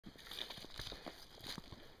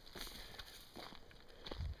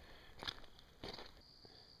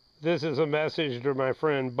This is a message to my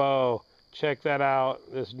friend Bo. Check that out,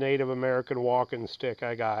 this Native American walking stick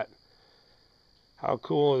I got. How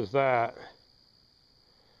cool is that?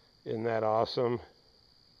 Isn't that awesome?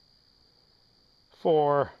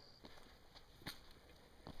 4.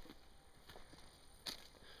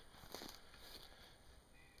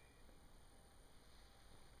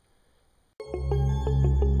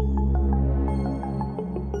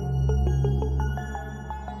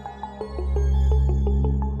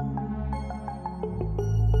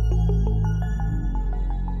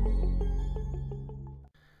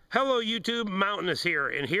 Hello YouTube, Mountainous here,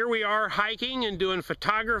 and here we are hiking and doing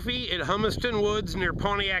photography at Humiston Woods near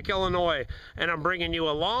Pontiac, Illinois, and I'm bringing you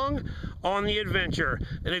along on the adventure.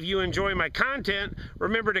 And if you enjoy my content,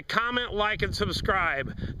 remember to comment, like, and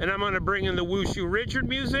subscribe. And I'm going to bring in the WUSHURICHARD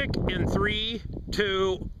music in 3,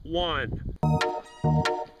 2, 1.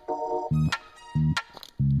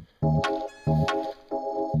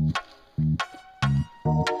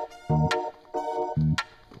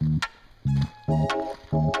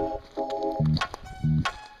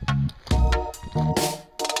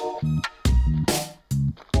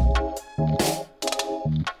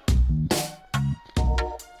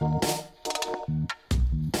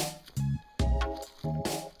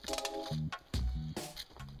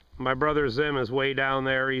 My brother Zim is way down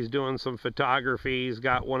there. He's doing some photography. He's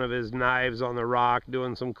got one of his knives on the rock,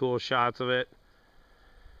 doing some cool shots of it.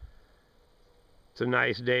 It's a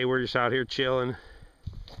nice day. We're just out here chilling.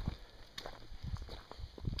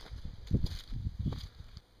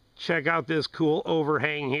 Check out this cool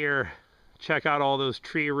overhang here. Check out all those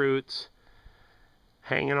tree roots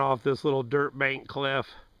hanging off this little dirt bank cliff.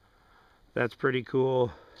 That's pretty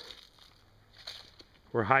cool.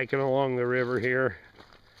 We're hiking along the river here.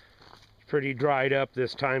 Pretty dried up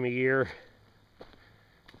this time of year,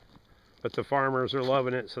 but the farmers are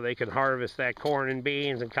loving it so they can harvest that corn and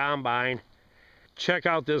beans and combine. Check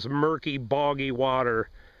out this murky, boggy water.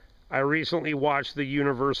 I recently watched the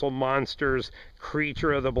Universal Monsters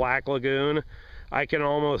Creature of the Black Lagoon. I can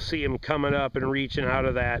almost see him coming up and reaching out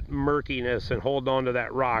of that murkiness and holding on to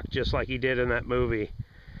that rock just like he did in that movie.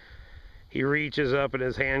 He reaches up and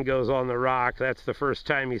his hand goes on the rock. That's the first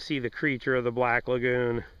time you see the Creature of the Black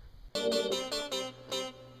Lagoon.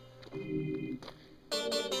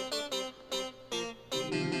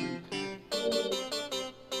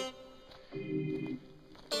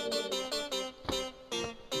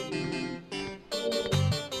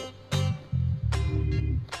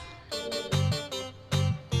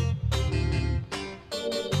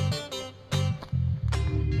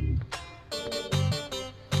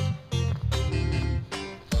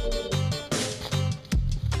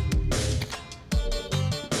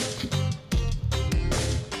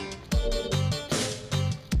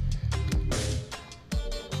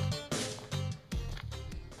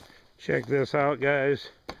 Check this out, guys.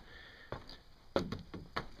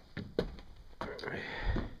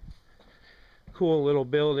 Cool little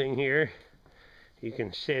building here. You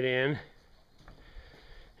can sit in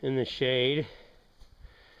the shade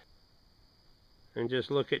and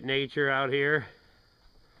just look at nature out here.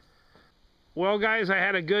 Well, guys, I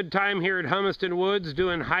had a good time here at Humiston Woods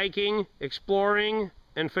doing hiking, exploring,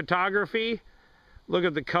 and photography. Look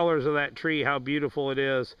at the colors of that tree, how beautiful it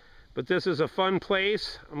is. But this is a fun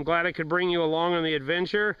place. I'm glad I could bring you along on the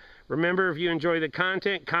adventure. Remember, if you enjoy the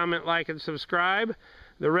content, comment, like, and subscribe.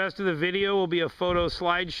 The rest of the video will be a photo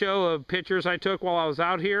slideshow of pictures I took while I was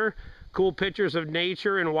out here. Cool pictures of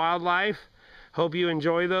nature and wildlife. Hope you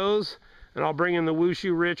enjoy those. And I'll bring in the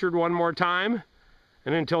WUSHURICHARD one more time.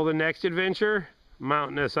 And until the next adventure,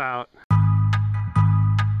 Mountainous out.